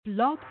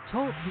Blog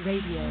Talk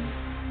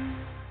Radio.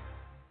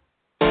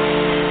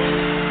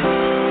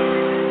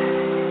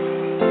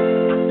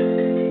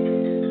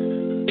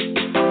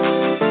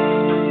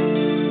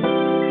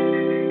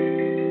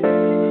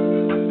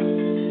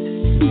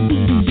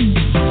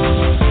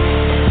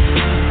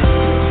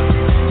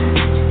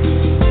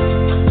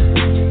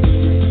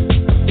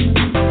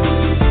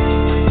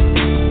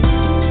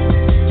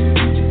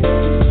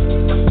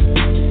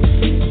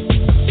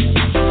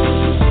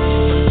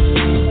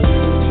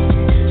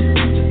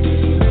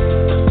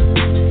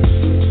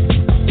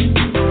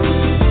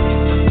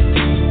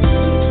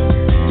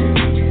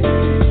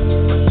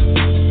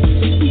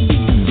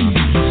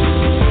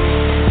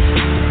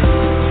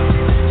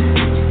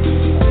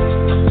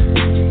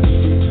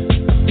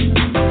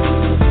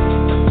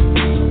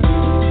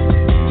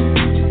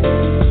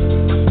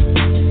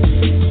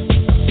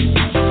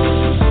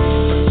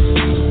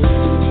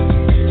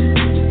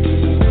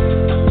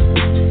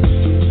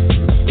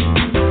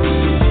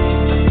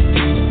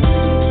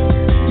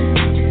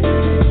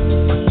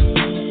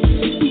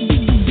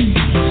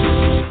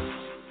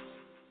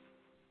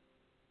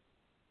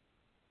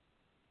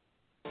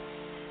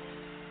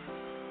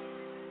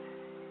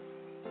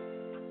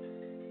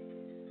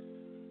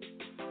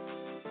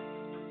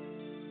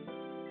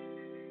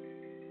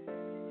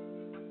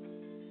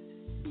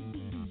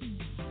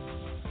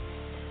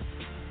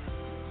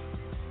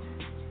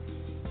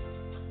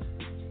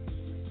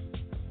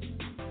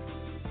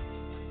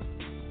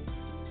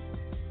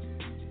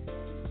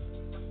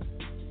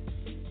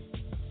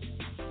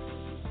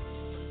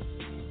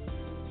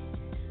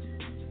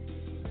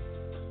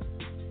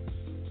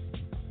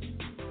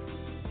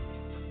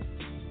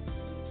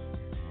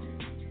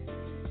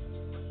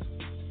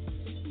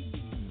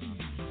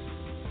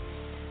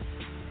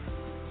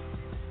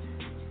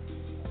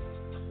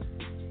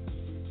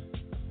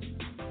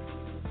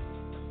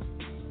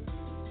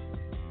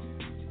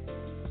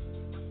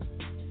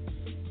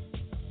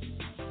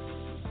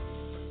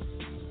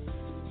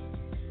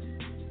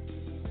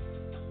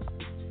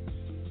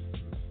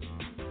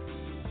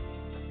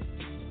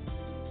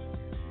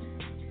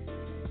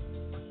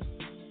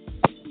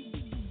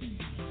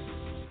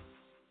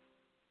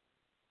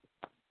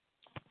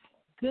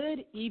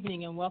 Good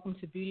evening and welcome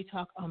to Beauty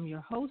Talk. I'm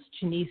your host,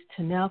 Janice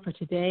Tunnell, for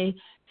today,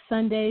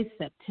 Sunday,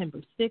 September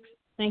 6th.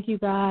 Thank you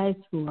guys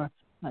for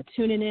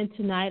tuning in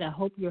tonight. I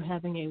hope you're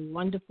having a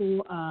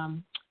wonderful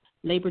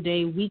Labor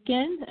Day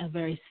weekend, a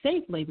very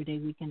safe Labor Day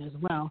weekend as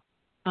well.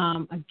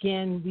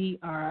 Again,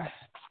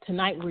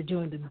 tonight we're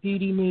doing the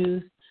beauty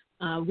news.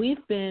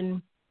 We've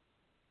been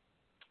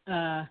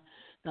the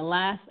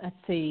last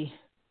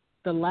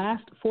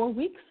 4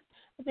 weeks,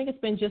 I think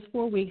it's been just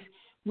 4 weeks,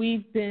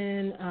 we've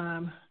been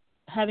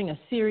having a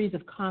series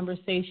of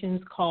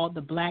conversations called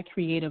the Black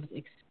Creatives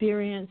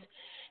Experience,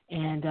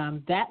 and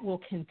that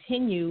will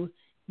continue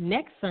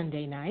next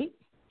Sunday night.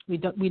 We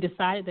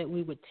decided that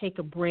we would take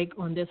a break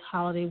on this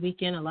holiday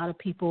weekend. A lot of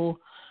people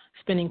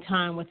spending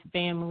time with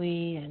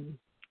family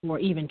or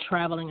even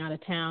traveling out of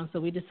town, so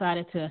we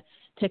decided to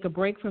take a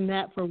break from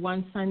that for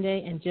one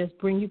Sunday and just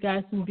bring you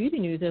guys some beauty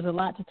news. There's a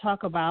lot to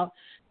talk about,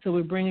 so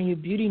we're bringing you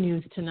beauty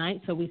news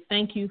tonight. So we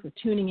thank you for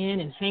tuning in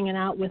and hanging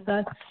out with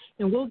us,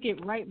 and we'll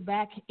get right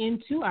back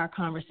into our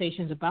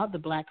conversations about the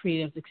Black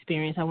Creatives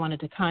Experience. I wanted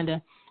to kind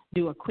of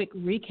do a quick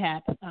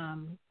recap.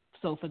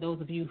 So for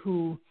those of you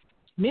who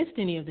missed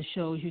any of the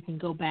shows, you can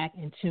go back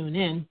and tune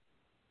in.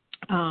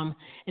 And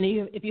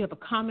if you have a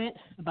comment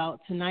about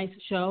tonight's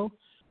show,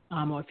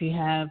 or if you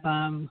have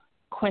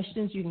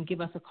questions, you can give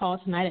us a call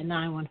tonight at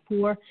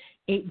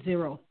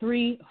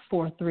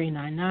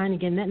 914-803-4399.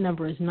 Again, that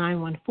number is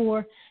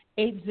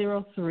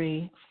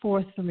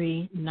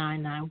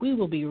 914-803-4399. We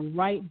will be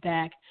right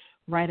back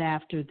right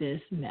after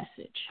this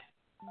message.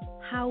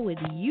 How would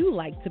you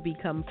like to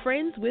become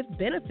friends with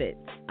benefits?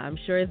 I'm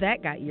sure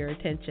that got your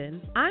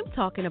attention. I'm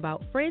talking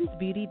about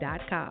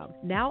friendsbeauty.com,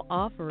 now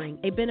offering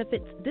a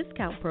benefits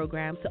discount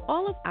program to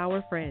all of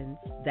our friends.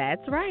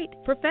 That's right.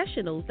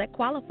 Professionals that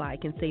qualify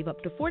can save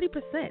up to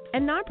 40%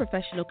 and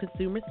non-professional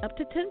consumers up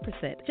to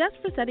 10% just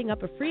for setting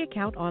up a free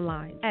account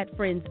online. At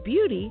Friends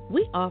Beauty,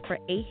 we offer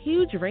a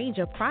huge range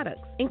of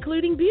products,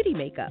 including beauty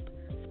makeup,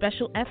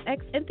 special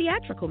FX and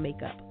theatrical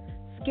makeup,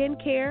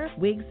 skincare,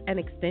 wigs and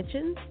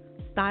extensions,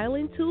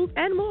 styling tools,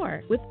 and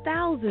more, with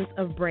thousands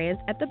of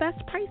brands at the best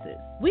prices.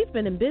 We've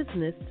been in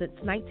business since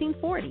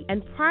 1940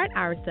 and pride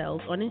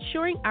ourselves on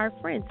ensuring our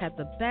friends have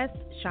the best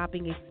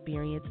shopping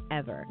experience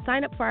ever.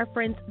 Sign up for our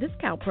Friends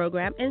discount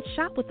program and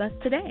shop with us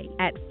today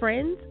at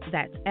Friends,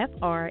 that's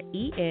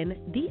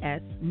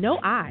F-R-E-N-D-S, no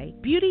I,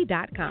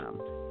 beauty.com.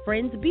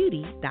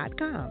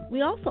 friendsbeauty.com.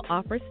 We also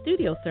offer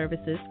studio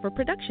services for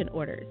production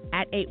orders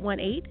at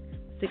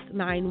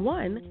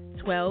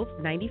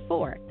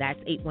 818-691-1294. That's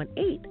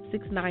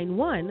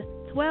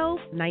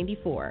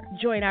 818-691-1294.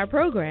 Join our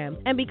program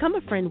and become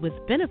a friend with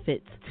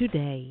benefits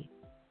today.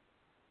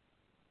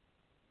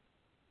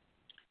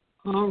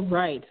 All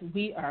right,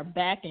 we are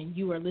back, and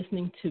you are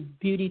listening to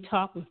Beauty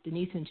Talk with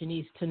Denise and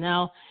Janice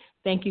Tunnell.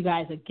 Thank you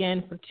guys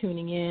again for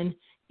tuning in.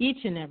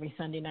 each and every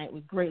Sunday night.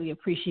 We greatly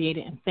appreciate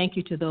it, and thank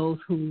you to those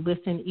who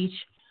listen each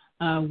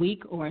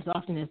week or as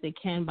often as they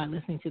can by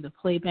listening to the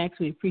playbacks.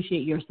 We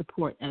appreciate your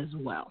support as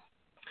well.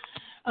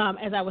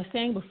 As I was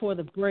saying before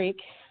the break,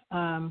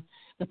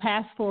 the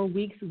past 4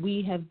 weeks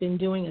we have been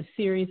doing a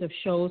series of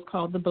shows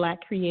called the Black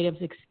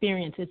Creatives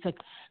Experience. It's a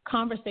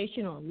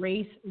conversation on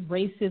race,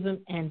 racism,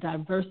 and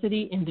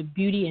diversity in the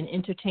beauty and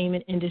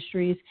entertainment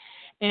industries.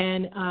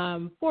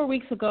 And 4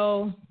 weeks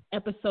ago,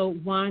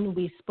 episode 1,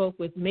 we spoke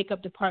with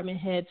makeup department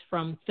heads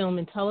from film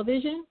and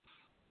television.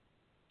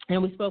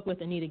 And we spoke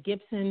with Anita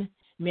Gibson,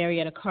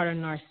 Marietta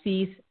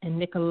Carter-Narcisse,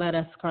 and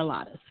Nicoletta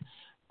Scarlatus.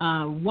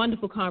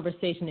 Wonderful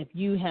conversation. If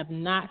you have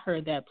not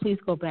heard that, please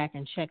go back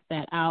and check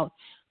that out.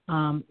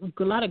 A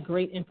lot of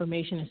great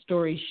information and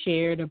stories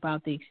shared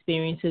about the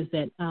experiences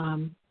that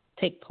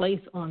take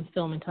place on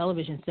film and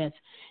television sets.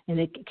 And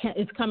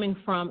it's coming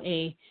from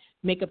a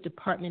makeup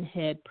department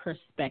head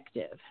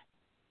perspective.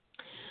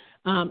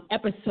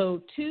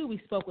 Episode 2, we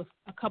spoke with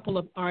a couple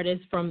of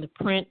artists from the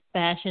print,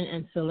 fashion,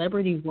 and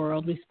celebrity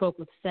world. We spoke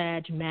with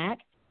Saj Mack.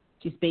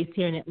 She's based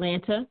here in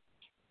Atlanta.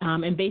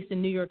 And based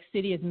in New York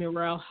City is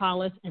Mirelle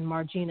Hollis and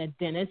Margina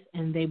Dennis,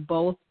 and they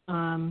both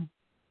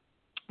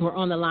were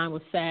on the line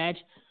with Saj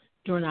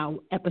during our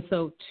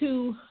episode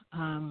 2.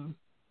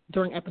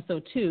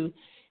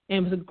 And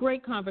it was a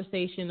great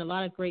conversation, a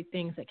lot of great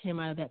things that came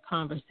out of that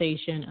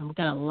conversation, and we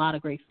got a lot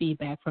of great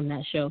feedback from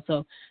that show.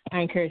 So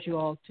I encourage you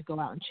all to go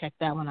out and check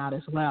that one out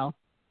as well.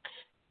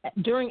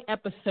 During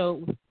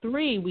episode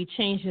 3, we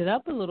changed it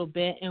up a little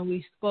bit, and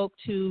we spoke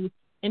to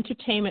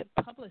entertainment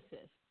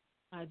publicists.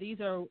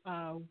 These are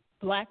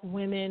Black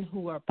women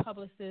who are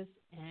publicists,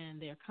 and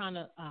they're kind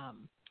of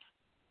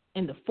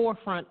in the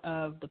forefront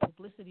of the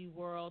publicity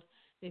world.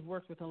 They've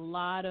worked with a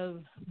lot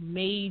of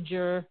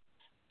major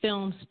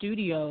film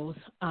studios,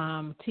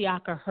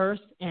 Tiaka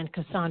Hurst and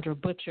Cassandra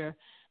Butcher.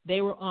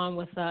 They were on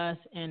with us,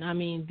 and I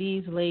mean,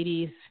 these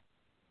ladies,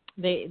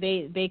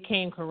 they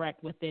came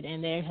correct with it,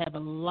 and they have a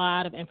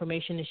lot of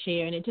information to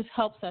share, and it just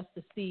helps us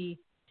to see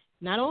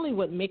not only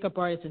what makeup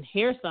artists and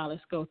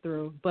hairstylists go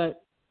through,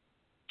 but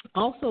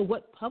also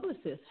what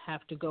publicists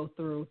have to go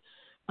through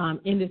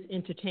in this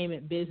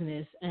entertainment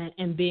business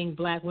and being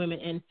Black women.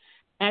 And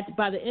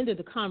by the end of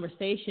the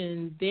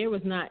conversation, there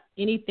was not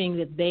anything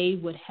that they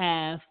would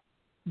have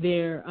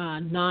their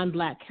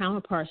non-Black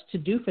counterparts to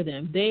do for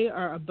them. They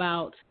are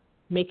about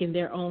making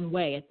their own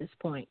way at this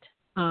point.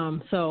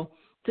 So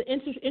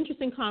it's an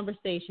interesting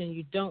conversation.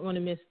 You don't want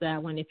to miss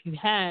that one. If you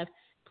have,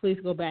 please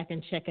go back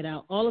and check it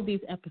out. All of these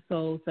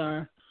episodes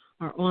are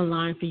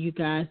online for you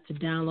guys to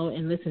download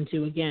and listen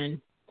to again.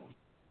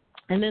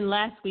 And then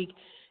last week,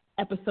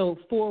 episode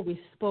 4, we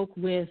spoke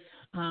with,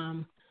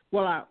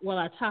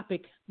 our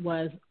topic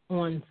was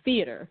on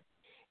theater.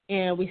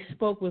 And we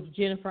spoke with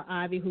Jennifer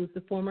Ivey, who's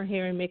the former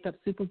hair and makeup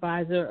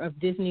supervisor of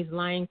Disney's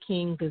Lion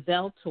King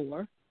Gazelle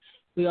Tour.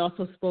 We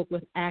also spoke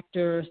with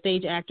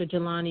stage actor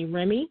Jelani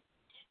Remy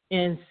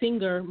and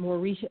singer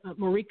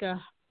Marika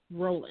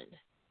Rowland.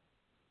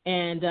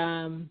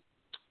 And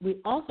we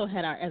also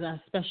had as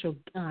our special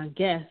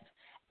guest,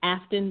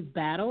 Afton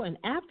Battle. And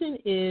Afton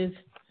is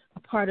a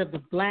part of the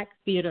Black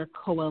Theater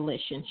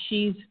Coalition.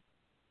 She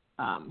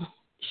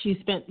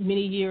spent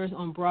many years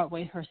on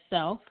Broadway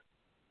herself.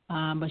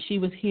 But she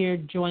was here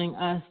joining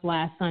us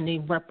last Sunday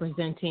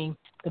representing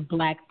the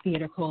Black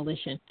Theater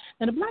Coalition.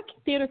 Now, the Black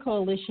Theater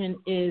Coalition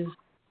is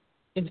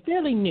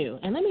fairly new.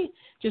 And let me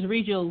just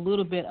read you a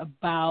little bit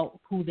about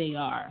who they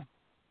are.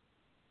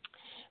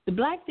 The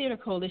Black Theater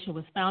Coalition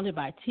was founded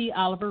by T.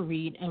 Oliver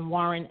Reed and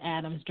Warren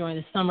Adams during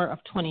the summer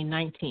of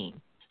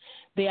 2019.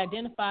 They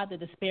identified the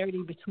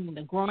disparity between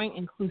the growing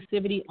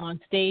inclusivity on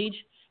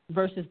stage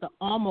versus the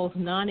almost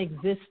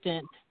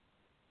non-existence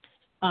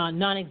of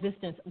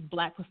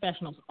Black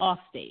professionals off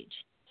stage.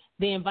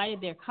 They invited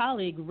their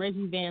colleague,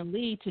 Reggie Van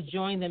Lee, to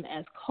join them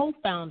as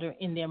co-founder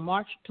in their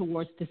march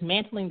towards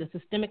dismantling the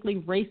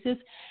systemically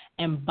racist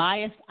and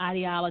biased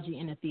ideology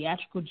in the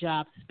theatrical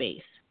job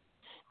space.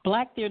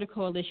 Black Theater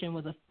Coalition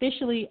was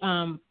officially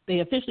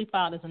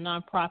filed as a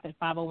nonprofit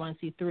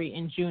 501c3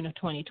 in June of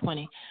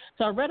 2020.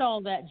 So I read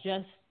all that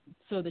just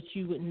so that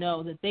you would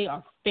know that they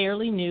are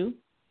fairly new.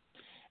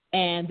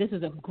 And this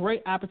is a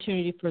great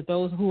opportunity for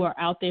those who are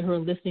out there who are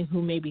listening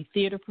who may be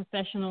theater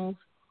professionals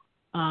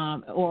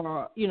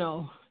or,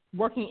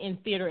 working in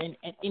theater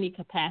at any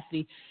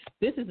capacity.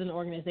 This is an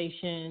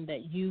organization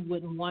that you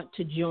would want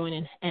to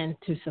join and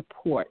to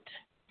support.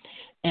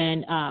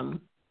 And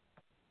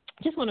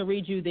just want to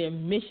read you their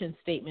mission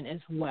statement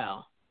as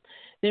well.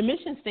 Their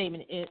mission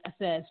statement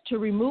says, to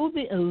remove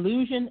the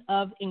illusion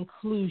of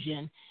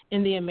inclusion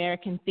in the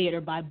American theater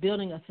by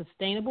building a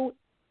sustainable,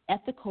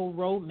 ethical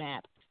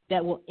roadmap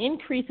that will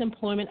increase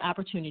employment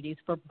opportunities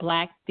for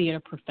Black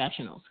theater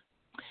professionals.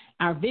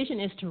 Our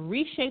vision is to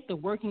reshape the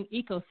working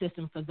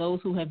ecosystem for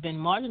those who have been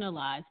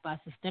marginalized by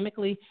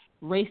systemically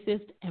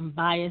racist and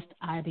biased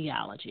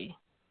ideology.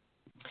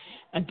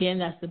 Again,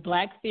 that's the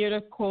Black Theater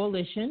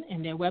Coalition,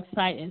 and their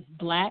website is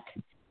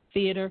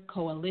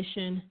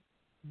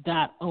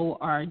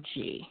blacktheatercoalition.org.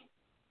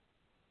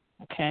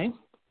 Okay?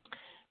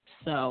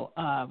 So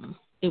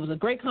it was a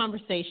great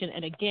conversation.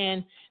 And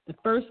again, the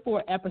first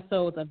 4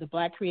 episodes of the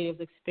Black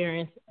Creatives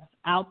Experience are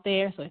out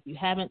there. So if you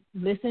haven't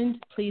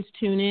listened, please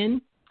tune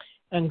in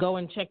and go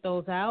and check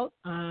those out.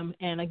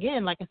 And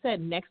again, like I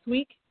said, next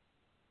week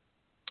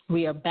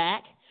we are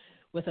back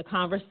with a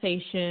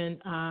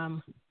conversation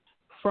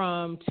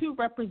from 2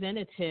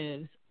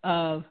 representatives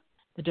of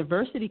the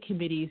diversity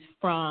committees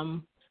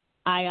from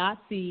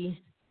IATSE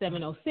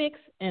 706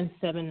 and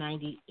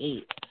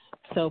 798.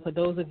 So for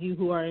those of you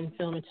who are in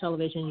film and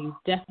television, you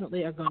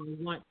definitely are going to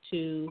want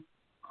to,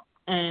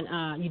 and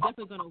tune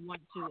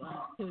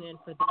in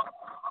for that.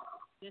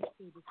 Just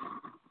so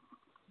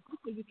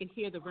you can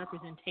hear the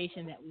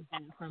representation that we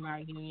have from our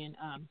union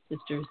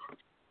sisters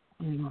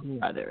and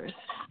brothers.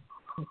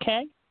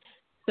 Okay?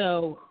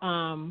 So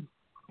I'm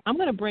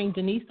going to bring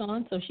Denise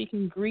on so she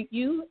can greet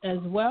you as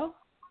well,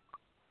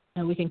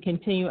 and we can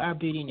continue our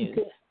beauty news.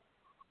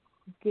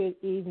 Good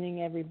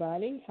evening,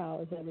 everybody. How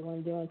is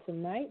everyone doing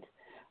tonight?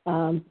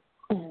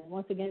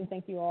 Once again,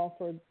 thank you all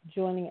for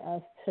joining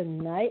us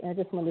tonight. And I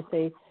just wanted to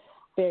say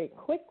very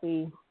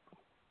quickly,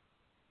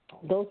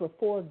 those were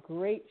 4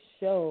 great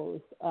shows.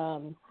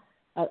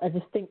 I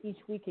just think each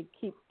week it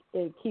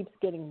keeps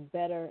getting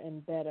better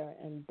and better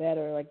and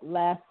better. Like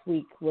last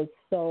week was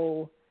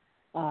so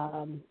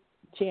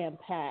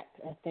jam-packed,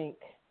 I think,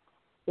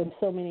 with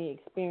so many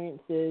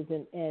experiences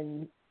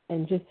and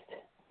just,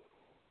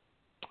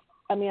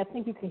 I mean, I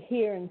think you could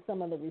hear in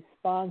some of the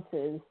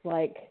responses,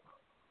 like,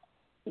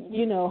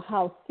 you know,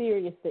 how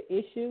serious the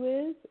issue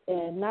is,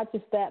 and not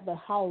just that, but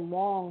how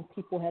long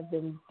people have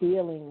been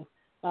dealing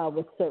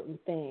with certain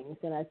things.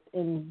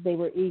 And they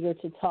were eager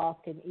to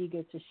talk and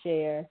eager to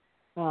share,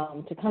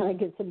 to kind of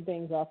get some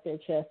things off their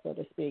chest, so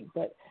to speak.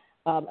 But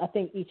I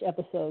think each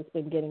episode's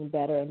been getting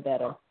better and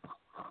better.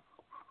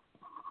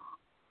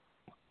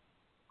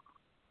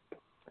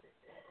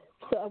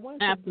 So I wanted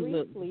to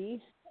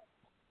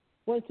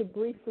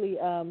briefly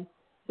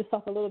just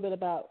talk a little bit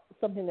about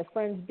something that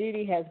Friends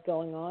Beauty has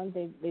going on.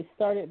 They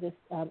started this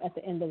at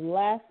the end of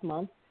last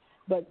month,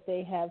 but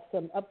they have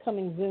some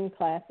upcoming Zoom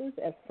classes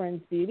at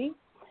Friends Beauty.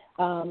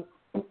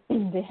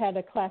 They had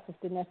a class with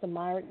Vanessa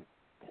Myrick,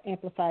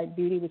 Amplified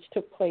Beauty, which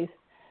took place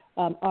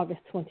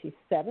August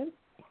 27th.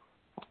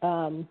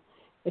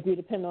 If you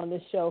depend on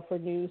this show for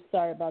news,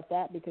 sorry about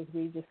that, because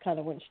we just kind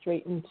of went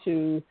straight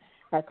into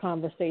our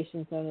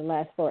conversations on the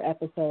last 4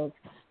 episodes.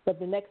 But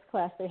the next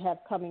class they have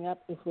coming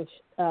up is with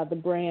the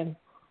brand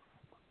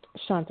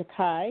Shanta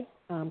Kai,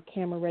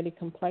 Camera Ready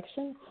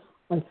Complexion,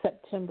 on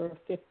September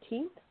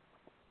 15th.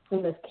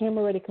 And there's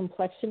Camera Ready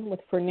Complexion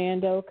with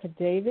Fernando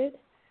Cadavid,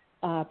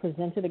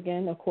 presented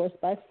again, of course,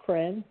 by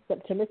Friends,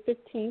 September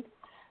 15th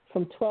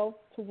from 12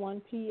 to 1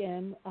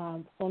 p.m.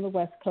 On the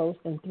West Coast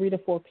and 3 to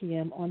 4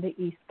 p.m. on the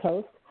East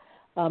Coast.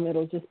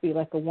 It'll just be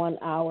like a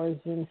 1-hour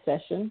Zoom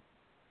session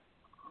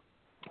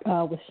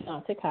with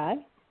Shanta Kai.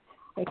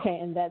 Okay,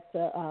 and that's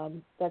a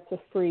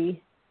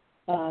free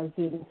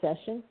Zoom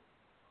session.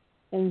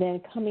 And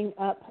then coming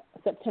up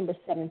September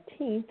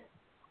 17th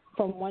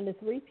from 1 to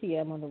 3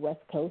 p.m. on the West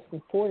Coast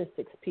and 4 to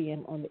 6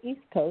 p.m. on the East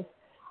Coast,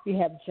 we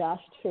have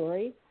Josh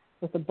Torrey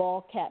with a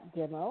ball cap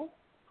demo.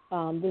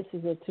 This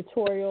is a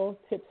tutorial,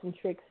 tips and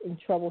tricks in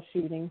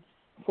troubleshooting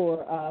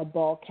for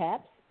ball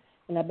caps.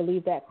 And I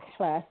believe that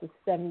class is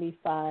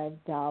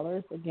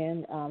 $75.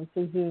 Again, it's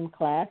a Zoom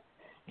class.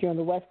 If you're on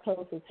the West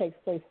Coast, it takes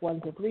place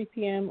 1 to 3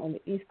 p.m. On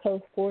the East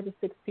Coast, 4 to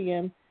 6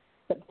 p.m.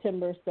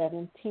 September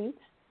 17th,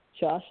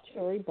 Josh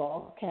Torrey,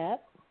 ball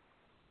cap.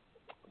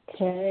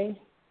 Okay.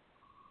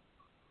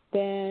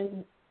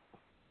 Then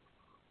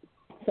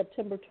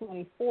September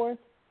 24th,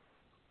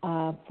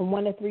 from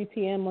 1 to 3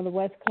 p.m. on the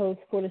West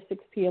Coast, 4 to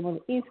 6 p.m. on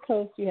the East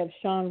Coast, you have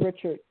Sean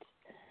Richards,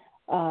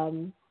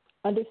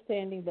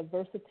 Understanding the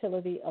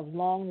Versatility of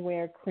Long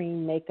Wear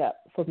Cream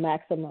Makeup for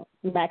Maximum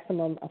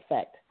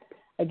Effect.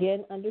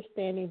 Again,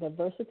 Understanding the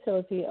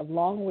Versatility of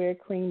Long Wear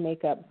Cream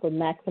Makeup for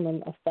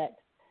Maximum Effect.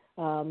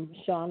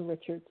 Sean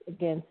Richards,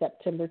 again,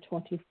 September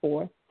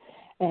 24th.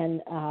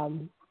 And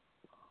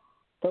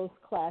those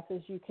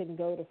classes, you can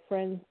go to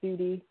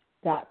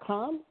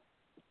friendsbeauty.com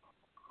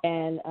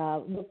and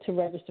look to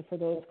register for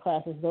those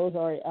classes. Those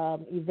are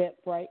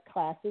Eventbrite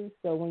classes.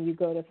 So when you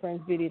go to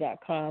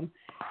friendsbeauty.com,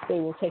 they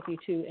will take you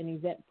to an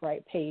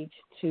Eventbrite page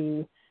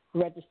to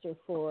register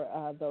for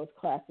those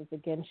classes.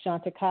 Again,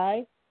 Shanta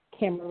Kai,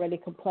 Camera Ready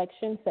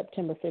Complexion,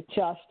 September 5th.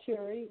 Josh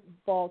Torrey,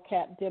 Ball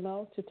Cap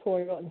Demo,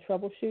 Tutorial and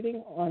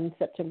Troubleshooting on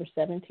September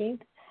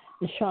 17th.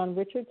 And Sean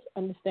Richards,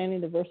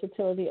 Understanding the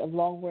Versatility of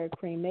Long Wear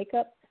Cream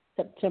Makeup,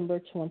 September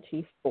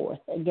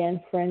 24th.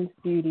 Again,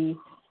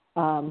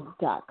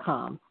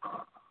 friendsbeauty.com.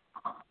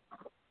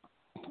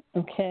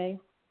 Okay.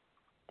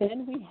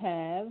 Then we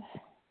have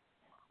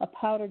a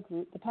powder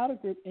group. The powder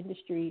group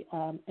industry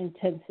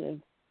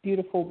intensive,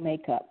 Beautiful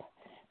Makeup,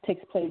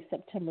 takes place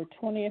September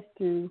 20th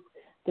through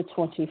the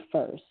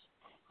 21st.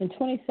 In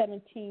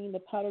 2017, the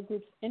Powder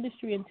Group's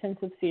Industry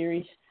Intensive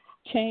Series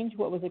changed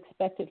what was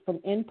expected from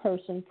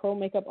in-person pro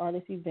makeup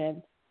artist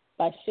events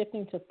by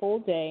shifting to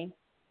full-day,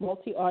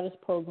 multi-artist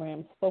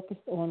programs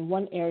focused on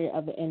one area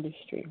of the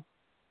industry.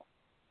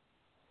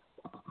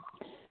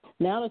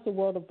 Now that the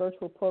world of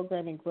virtual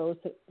programming grows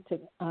to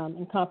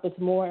encompass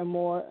more and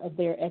more of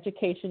their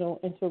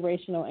educational,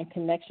 inspirational, and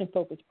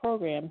connection-focused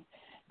programs,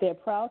 they're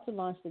proud to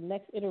launch the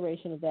next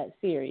iteration of that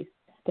series,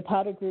 the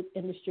Powder Group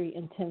Industry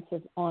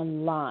Intensive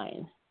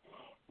Online.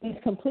 These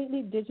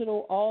completely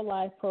digital,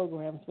 all-live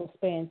programs will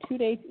span 2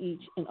 days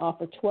each and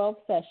offer 12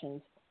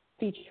 sessions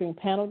featuring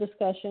panel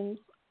discussions,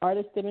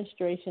 artist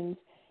demonstrations,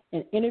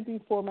 and interview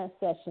format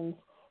sessions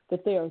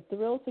that they are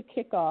thrilled to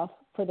kick off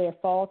for their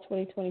fall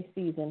 2020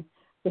 season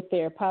with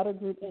their Powder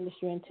Group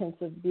Industry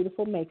Intensive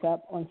Beautiful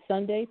Makeup on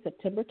Sunday,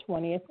 September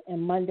 20th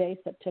and Monday,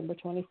 September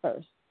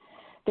 21st.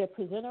 Their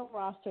presenter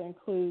roster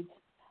includes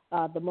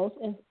the most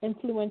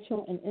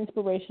influential and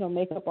inspirational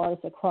makeup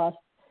artists across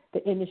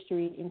the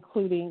industry,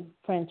 including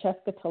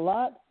Francesca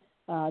Talat,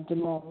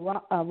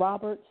 Damone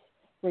Roberts,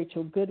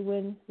 Rachel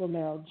Goodwin,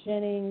 Romero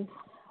Jennings.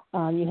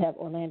 You have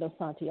Orlando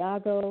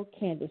Santiago,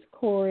 Candace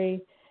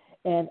Corey,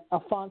 and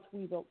Alphonse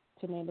Weevil,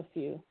 to name a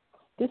few.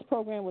 This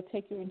program will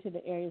take you into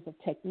the areas of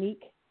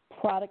technique,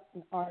 product,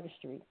 and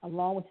artistry,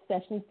 along with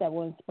sessions that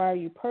will inspire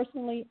you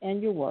personally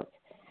and your work.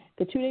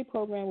 The 2-day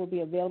program will be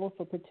available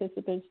for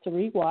participants to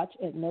rewatch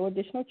at no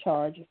additional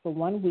charge for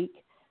 1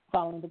 week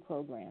following the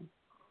program.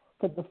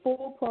 For the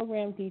full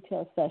program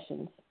detail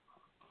sessions,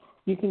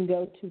 you can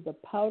go to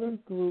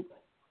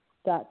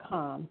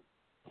thepowdergroup.com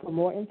for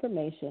more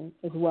information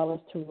as well as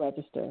to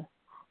register.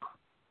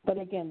 But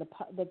again, the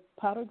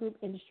Powder Group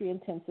Industry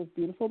Intensive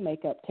Beautiful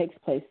Makeup takes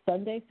place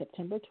Sunday,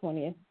 September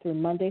 20th through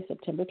Monday,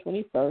 September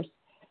 21st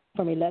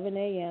from 11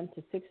 a.m.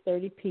 to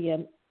 6:30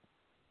 p.m.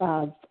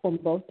 On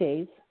both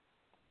days.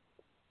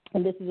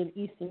 And this is in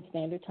Eastern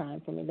Standard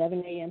Time, from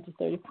 11 a.m. to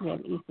 30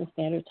 p.m. Eastern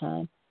Standard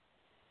Time.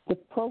 The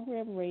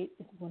program rate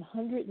is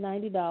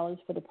 $190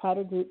 for the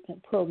Powder Group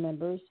Pro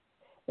members,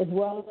 as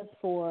well as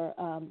for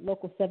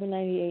Local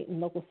 798 and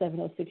Local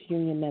 706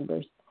 union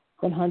members,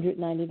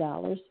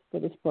 $190 for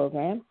this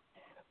program.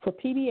 For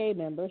PBA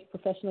members,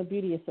 Professional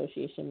Beauty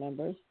Association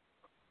members,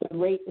 the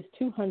rate is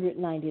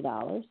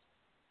 $290.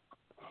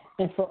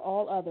 And for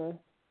all other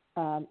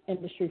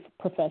industry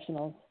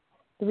professionals,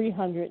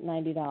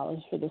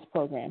 $390 for this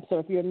program. So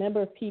if you're a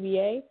member of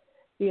PBA,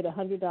 you get a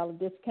 $100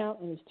 discount,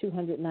 and it's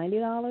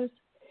 $290.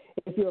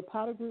 If you're a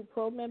Powder Group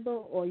Pro member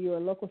or you're a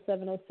Local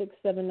 706,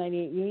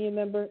 798 union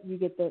member, you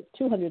get the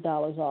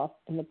 $200 off,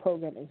 and the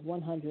program is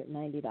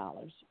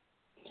 $190.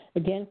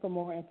 Again, for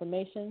more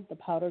information,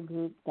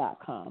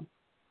 thepowdergroup.com.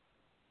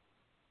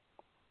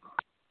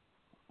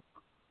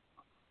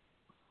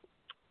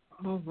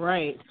 All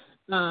right.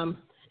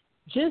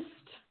 Just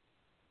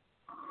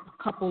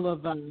a couple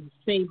of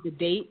save the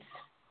dates.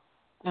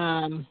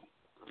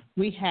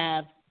 We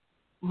have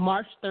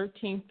March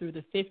 13th through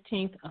the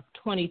 15th of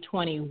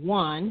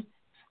 2021,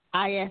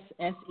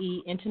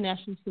 ISSE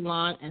International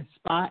Salon and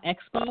Spa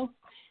Expo.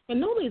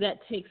 And normally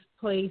that takes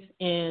place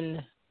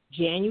in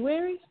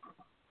January,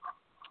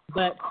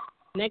 but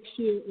next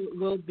year it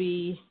will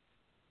be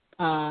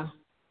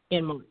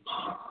in March.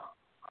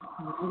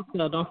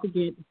 So don't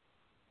forget,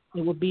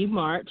 it will be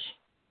March.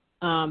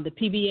 The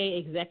PBA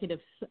Executive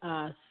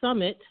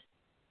Summit,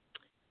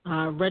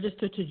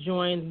 register to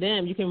join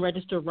them. You can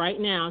register right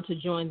now to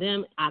join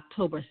them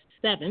October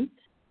 7th.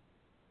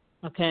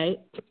 Okay.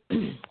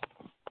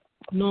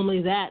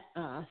 Normally that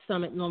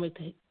summit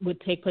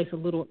would take place a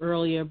little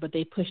earlier, but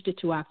they pushed it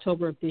to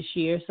October of this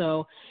year.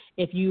 So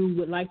if you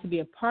would like to be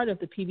a part of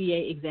the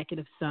PBA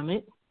Executive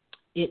Summit,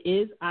 it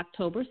is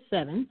October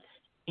 7th.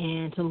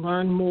 And to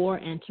learn more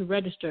and to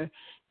register,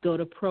 go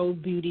to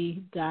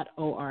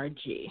probeauty.org.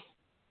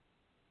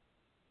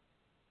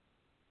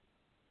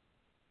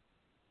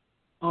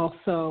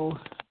 Also,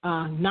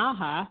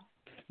 NAHA,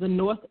 the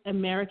North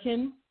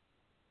American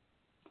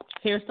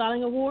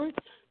Hairstyling Awards.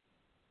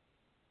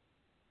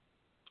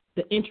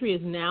 The entry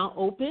is now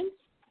open,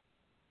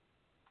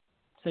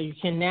 so you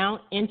can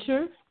now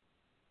enter.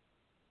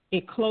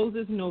 It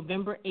closes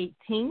November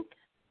 18th,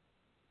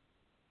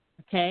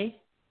 okay?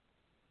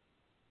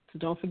 So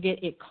don't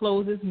forget, it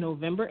closes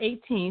November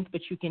 18th,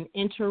 but you can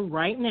enter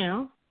right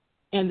now,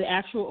 and the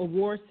actual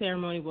award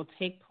ceremony will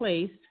take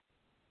place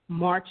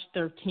March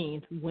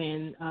 13th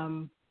when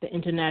the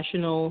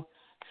International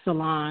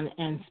Salon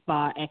and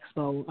Spa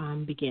Expo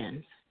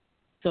begins.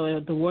 So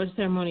the award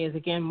ceremony is,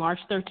 again, March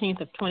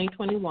 13th of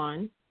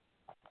 2021,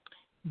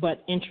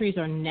 but entries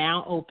are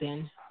now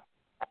open,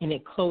 and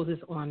it closes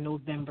on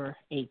November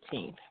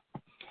 18th.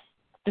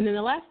 And then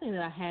the last thing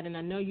that I had, and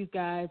I know you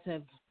guys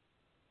have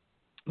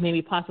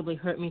maybe possibly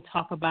heard me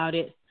talk about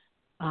it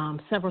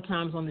several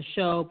times on the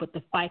show, but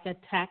the FICA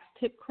tax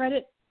tip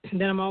credit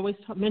that I'm always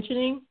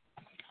mentioning.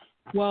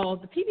 Well,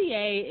 the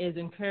PBA is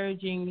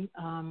encouraging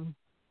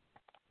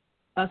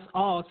us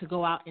all to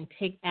go out and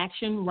take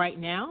action right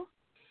now.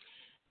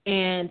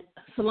 And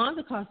salons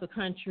across the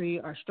country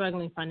are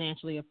struggling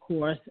financially, of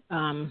course,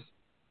 and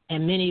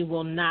many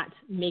will not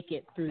make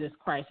it through this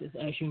crisis,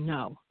 as you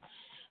know.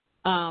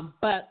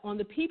 But on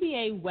the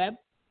PBA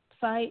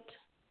website,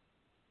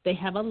 they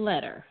have a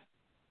letter.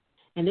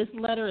 And this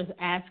letter is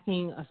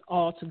asking us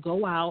all to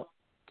go out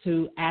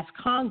to ask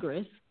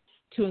Congress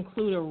to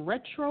include a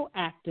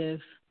retroactive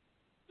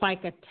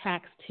FICA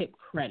tax tip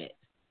credit.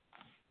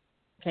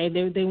 Okay,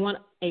 they want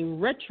a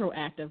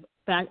retroactive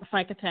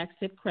FICA tax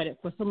tip credit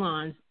for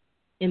salons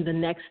in the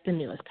next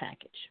stimulus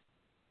package.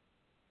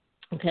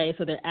 Okay,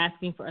 so they're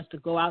asking for us to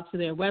go out to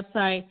their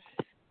website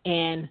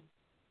and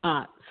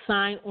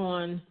sign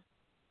on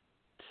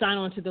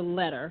to the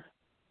letter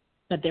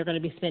that they're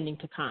going to be sending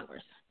to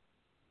Congress.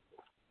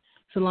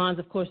 Salons,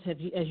 of course,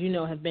 as you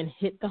know, have been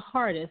hit the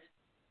hardest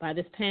by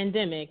this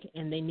pandemic,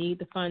 and they need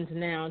the funds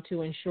now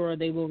to ensure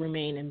they will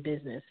remain in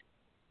business.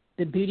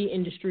 The beauty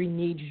industry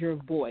needs your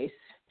voice.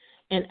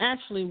 And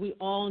actually, we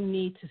all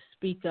need to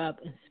speak up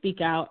and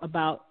speak out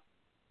about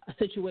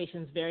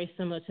situations very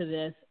similar to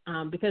this,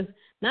 because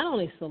not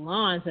only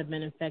salons have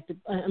been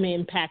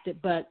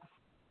impacted, but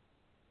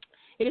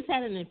it has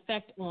had an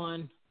effect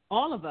on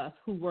all of us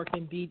who work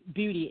in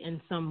beauty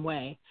in some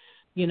way.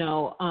 You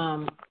know,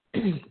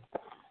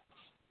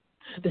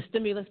 the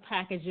stimulus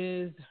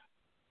packages,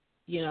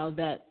 you know,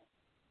 that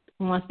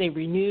once they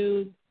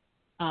renewed,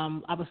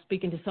 I was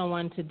speaking to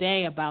someone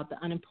today about the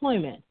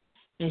unemployment,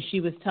 and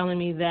she was telling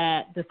me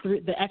that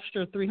the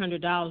extra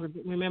 $300,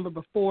 remember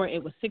before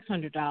it was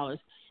 $600,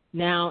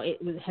 now it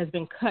has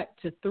been cut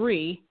to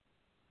 $300.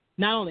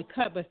 Not only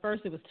cut, but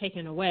first it was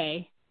taken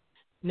away.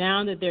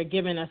 Now that they're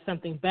giving us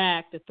something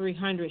back, the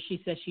 $300,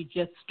 she said she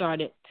just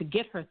started to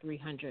get her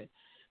 $300.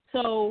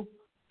 So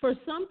for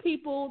some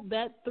people,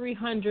 that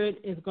 $300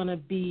 is going to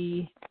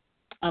be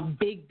a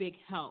big, big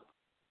help.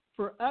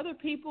 For other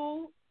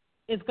people,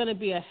 it's going to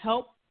be a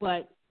help,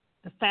 but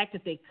the fact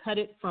that they cut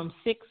it from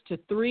 6 to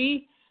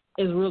 3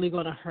 is really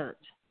going to hurt.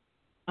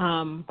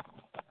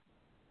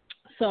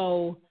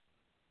 So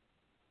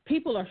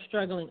people are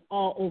struggling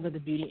all over the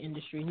beauty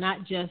industry,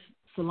 not just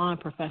salon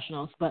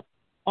professionals, but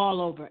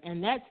all over.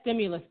 And that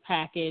stimulus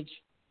package,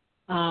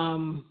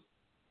 I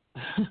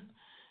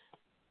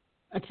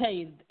tell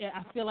you,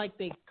 I feel like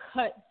they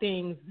cut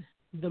things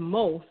the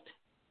most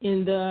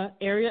in the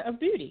area of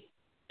beauty.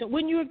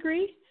 Wouldn't you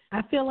agree?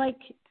 I feel like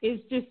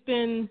it's just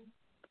been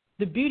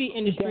the beauty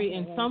industry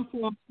in some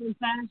form, some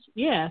fashion.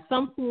 Yeah,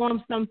 some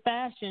form, some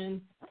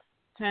fashion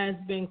has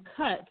been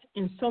cut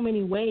in so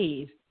many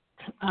ways.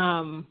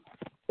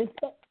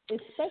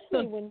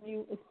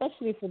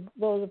 Especially for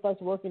those of us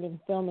working in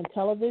film and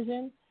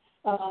television,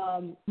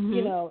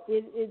 you know,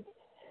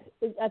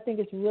 I think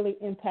it's really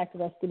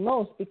impacted us the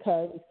most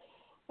because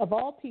of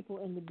all people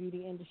in the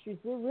beauty industries,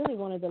 we're really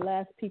one of the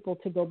last people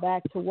to go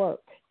back to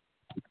work.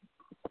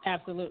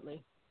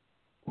 Absolutely.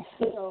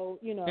 So,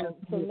 you know,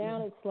 so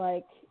now it's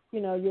like,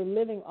 you know, you're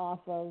living off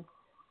of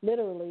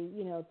literally,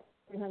 you know,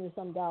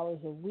 $300-some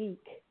a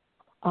week.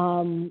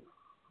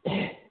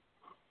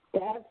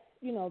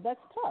 That's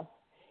tough.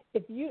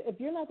 If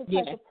you're not the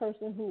type of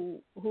person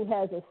who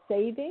has a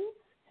savings,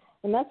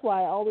 and that's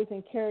why I always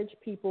encourage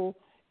people,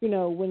 you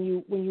know, when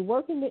you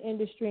work in the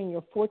industry and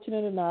you're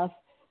fortunate enough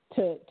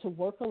to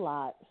work a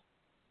lot,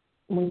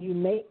 when you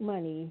make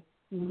money,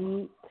 you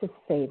need to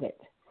save it.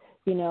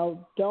 You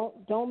know,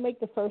 don't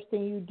make the first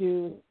thing you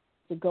do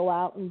to go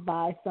out and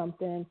buy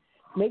something.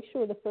 Make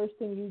sure the first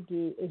thing you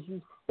do is you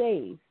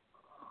save.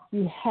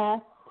 You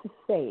have to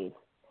save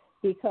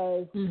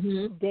because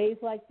days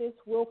like this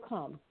will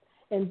come.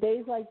 And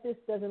days like this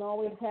doesn't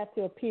always have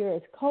to appear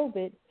as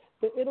COVID,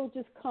 but it'll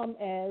just come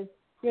as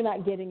you're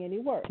not getting any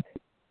work.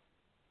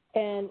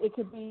 And it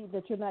could be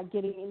that you're not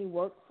getting any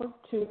work for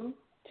two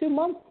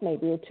months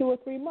maybe, or 2 or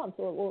 3 months,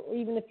 or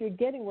even if you're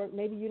getting work,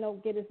 maybe you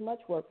don't get as much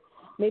work.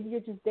 Maybe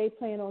you're just day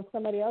playing on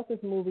somebody else's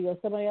movie or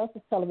somebody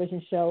else's television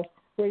show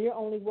where you're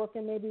only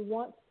working maybe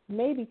once,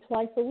 maybe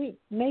twice a week,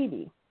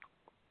 maybe.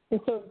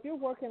 And so if you're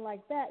working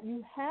like that,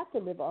 you have to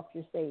live off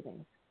your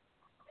savings.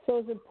 So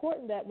it's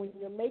important that when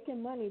you're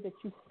making money that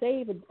you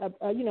save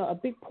a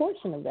big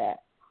portion of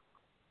that,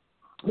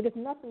 because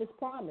nothing is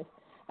promised.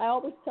 I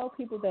always tell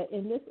people that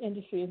in this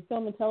industry, in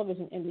film and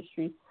television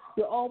industry,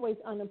 you're always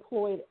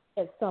unemployed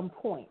at some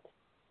point.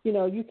 You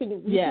know, you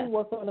can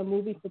work on a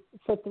movie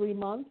for 3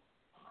 months,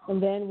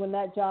 and then when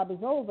that job is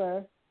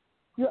over,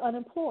 you're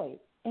unemployed.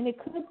 And it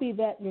could be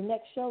that your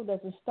next show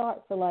doesn't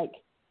start for like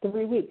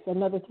 3 weeks,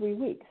 another 3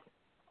 weeks.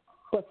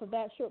 But for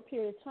that short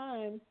period of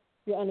time,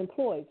 you're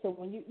unemployed. So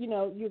when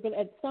you're going to,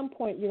 at some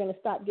point, you're going to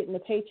stop getting a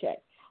paycheck.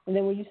 And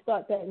then when you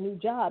start that new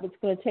job, it's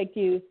going to take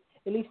you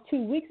at least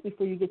 2 weeks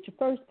before you get your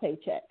first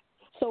paycheck.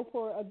 So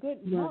for a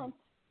good month,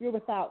 you're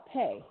without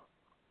pay.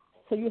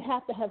 So you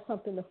have to have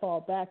something to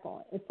fall back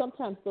on. And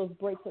sometimes those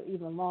breaks are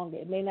even longer.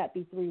 It may not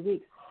be 3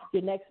 weeks.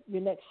 Your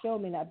next show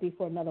may not be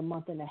for another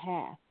month and a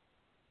half.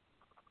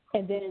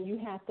 And then you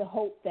have to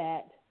hope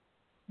that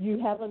you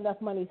have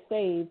enough money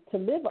saved to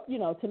live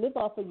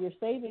off of your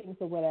savings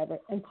or whatever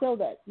until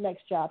that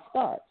next job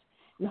starts,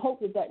 and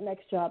hope that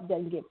next job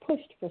doesn't get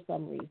pushed for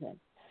some reason.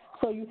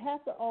 So you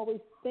have to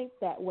always think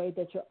that way,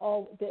 that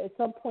that at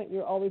some point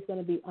you're always going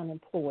to be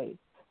unemployed.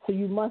 So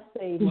you must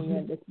save when you're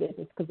in this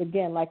business because,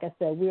 again, like I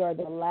said, we are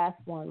the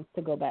last ones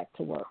to go back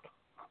to work.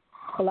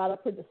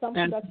 Some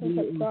productions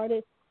have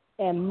started,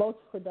 and most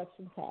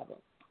productions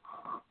haven't.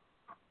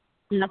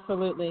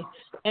 Absolutely.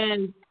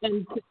 And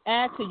to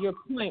add to your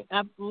point,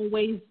 I've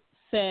always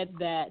said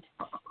that,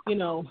 you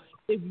know,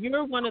 if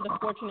you're one of the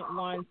fortunate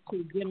ones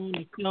to get on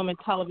a film and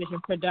television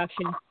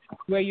production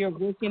where you're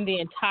working the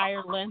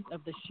entire length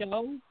of the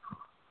show,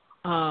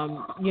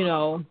 you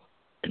know,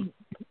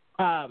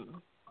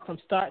 from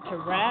start to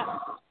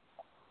wrap,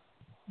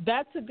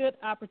 that's a good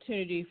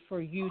opportunity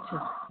for you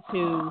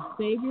to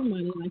save your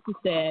money, like you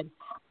said,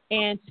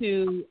 and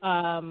to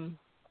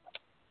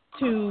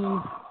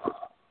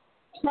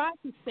try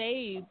to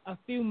save a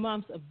few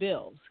months of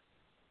bills.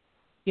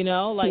 You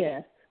know, like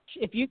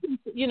if you can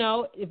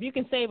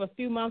save a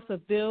few months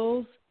of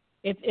bills,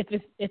 if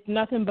it's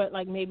nothing but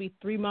like maybe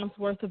 3 months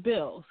worth of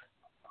bills,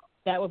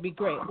 that would be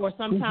great. Or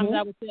sometimes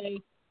I would say,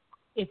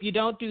 if you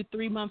don't do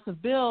 3 months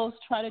of bills,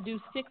 try to do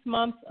 6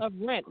 months of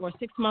rent or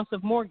 6 months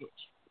of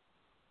mortgage.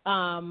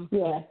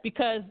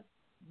 Because,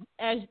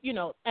 as you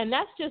know, and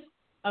that's just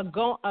a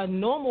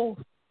normal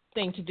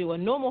thing to do, a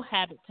normal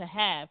habit to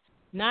have,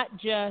 not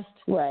just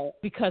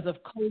because of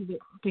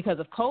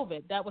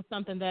COVID. That was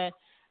something that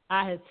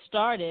I had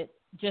started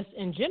just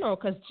in general,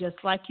 because just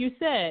like you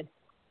said,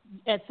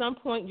 at some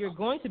point you're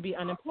going to be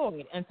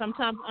unemployed, and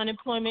sometimes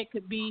unemployment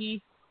could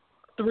be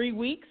 3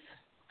 weeks.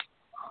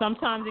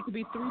 Sometimes it could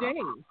be 3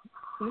 days.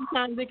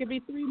 Sometimes it could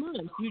be 3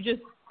 months. You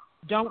just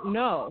don't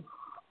know.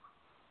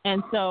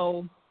 And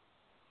so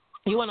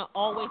you want to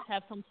always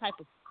have some type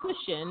of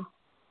cushion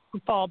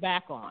to fall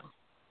back on.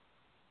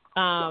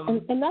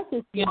 And not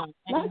just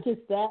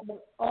that,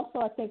 but also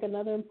I think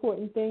another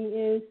important thing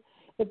is,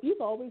 if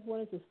you've always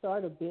wanted to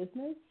start a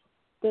business,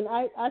 then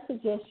I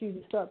suggest you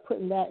to start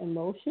putting that in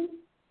motion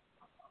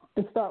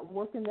and start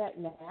working that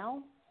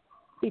now.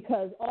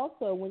 Because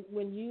also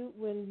when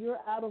you're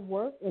out of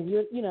work and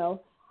you're, you know,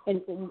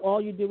 and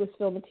all you do is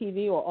film a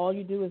TV, or all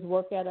you do is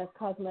work at a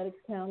cosmetics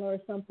counter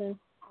or something,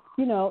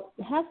 you know,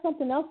 have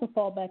something else to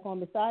fall back on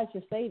besides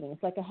your savings.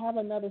 Like, have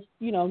another,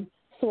 you know,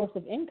 source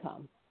of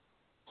income.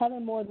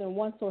 Having more than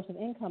one source of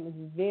income is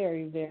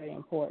very, very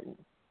important.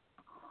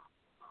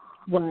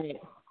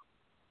 Right.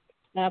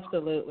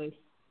 Absolutely.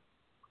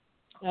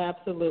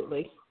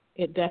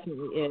 It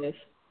definitely is.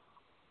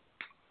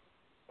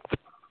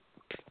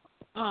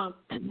 So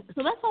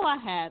that's all I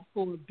had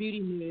for beauty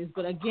news.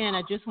 But again,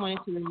 I just wanted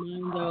to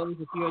remind those,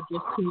 if you're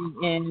just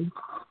tuning in,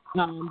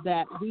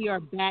 that we are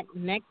back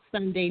next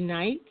Sunday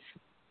night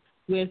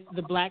with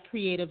the Black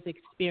Creatives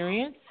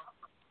Experience.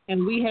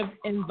 And we have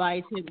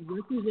invited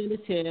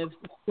representatives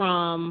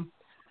from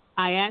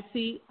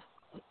IATSE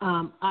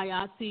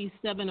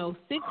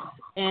 706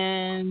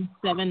 and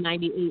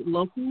 798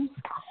 locals.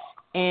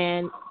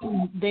 And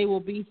they will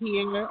be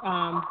here.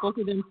 Both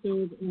of them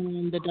serve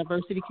on the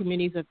diversity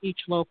committees of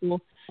each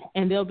local,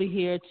 and they'll be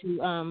here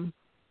to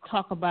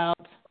talk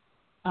about,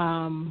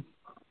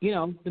 you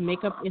know, the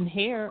makeup and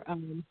hair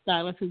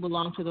stylists who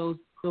belong to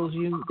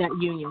that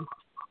union.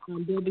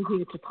 They'll be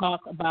here to talk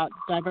about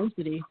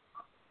diversity,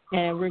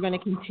 and we're going to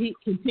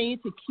continue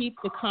to keep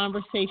the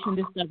conversation,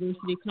 this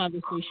diversity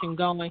conversation,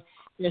 going.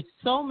 There's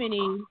so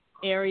many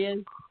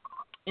areas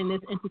in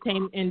this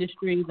entertainment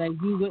industry that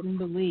you wouldn't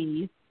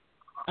believe.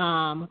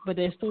 But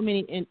there's so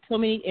many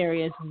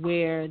areas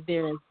where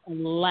there is a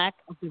lack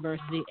of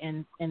diversity,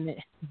 and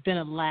it's been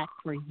a lack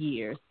for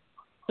years.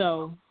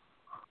 So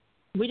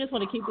we just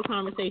want to keep the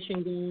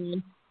conversation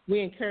going.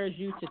 We encourage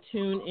you to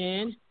tune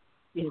in.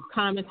 If you have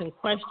comments and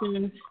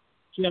questions,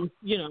 just,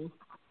 you know,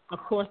 of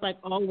course, like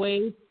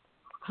always,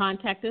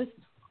 contact us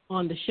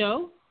on the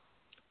show,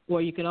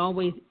 or you can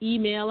always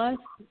email us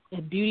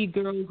at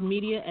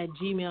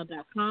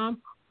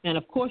beautygirlsmedia@gmail.com. And,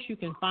 of course, you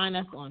can find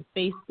us on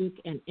Facebook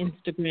and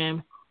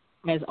Instagram,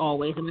 as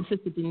always. And my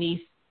sister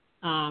Denise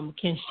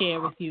can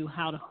share with you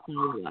how to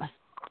follow us.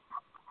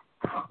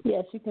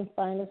 Yes, you can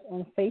find us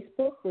on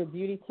Facebook. We're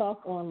Beauty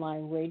Talk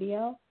Online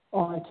Radio.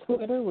 On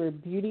Twitter, we're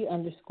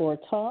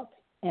Beauty_Talk.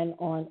 And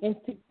on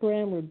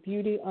Instagram, we're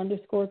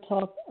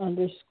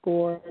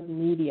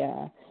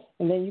Beauty_Talk_media.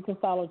 And then you can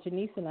follow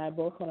Janice and I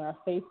both on our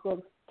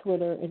Facebook,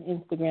 Twitter, and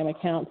Instagram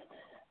accounts,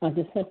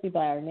 just simply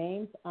by our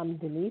names. I'm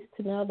Denise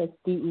Tunnell, that's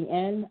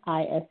DENISE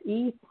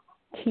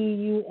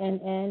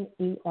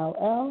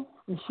TUNNELL,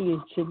 and she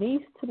is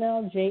Janice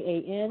Tunnell,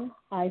 JANICE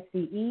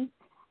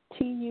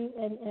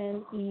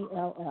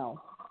TUNNELL.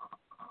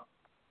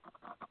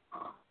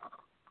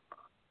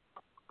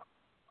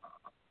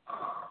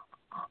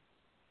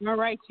 All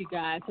right, you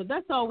guys. So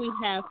that's all we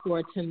have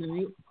for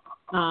tonight.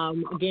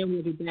 Again,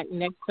 we'll be back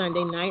next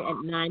Sunday night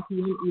at 9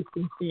 p.m.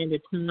 Eastern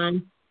Standard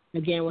Time,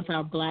 again with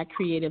our Black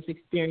Creatives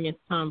Experience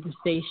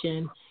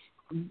conversation.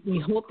 We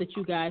hope that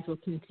you guys will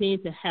continue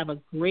to have a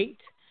great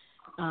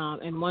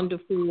and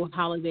wonderful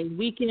holiday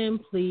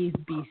weekend. Please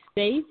be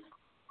safe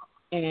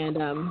and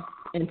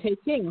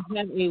take care.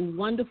 Have a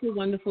wonderful,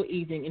 wonderful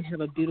evening, and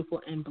have a beautiful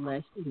and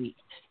blessed week.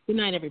 Good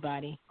night,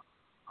 everybody.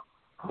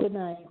 Good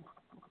night.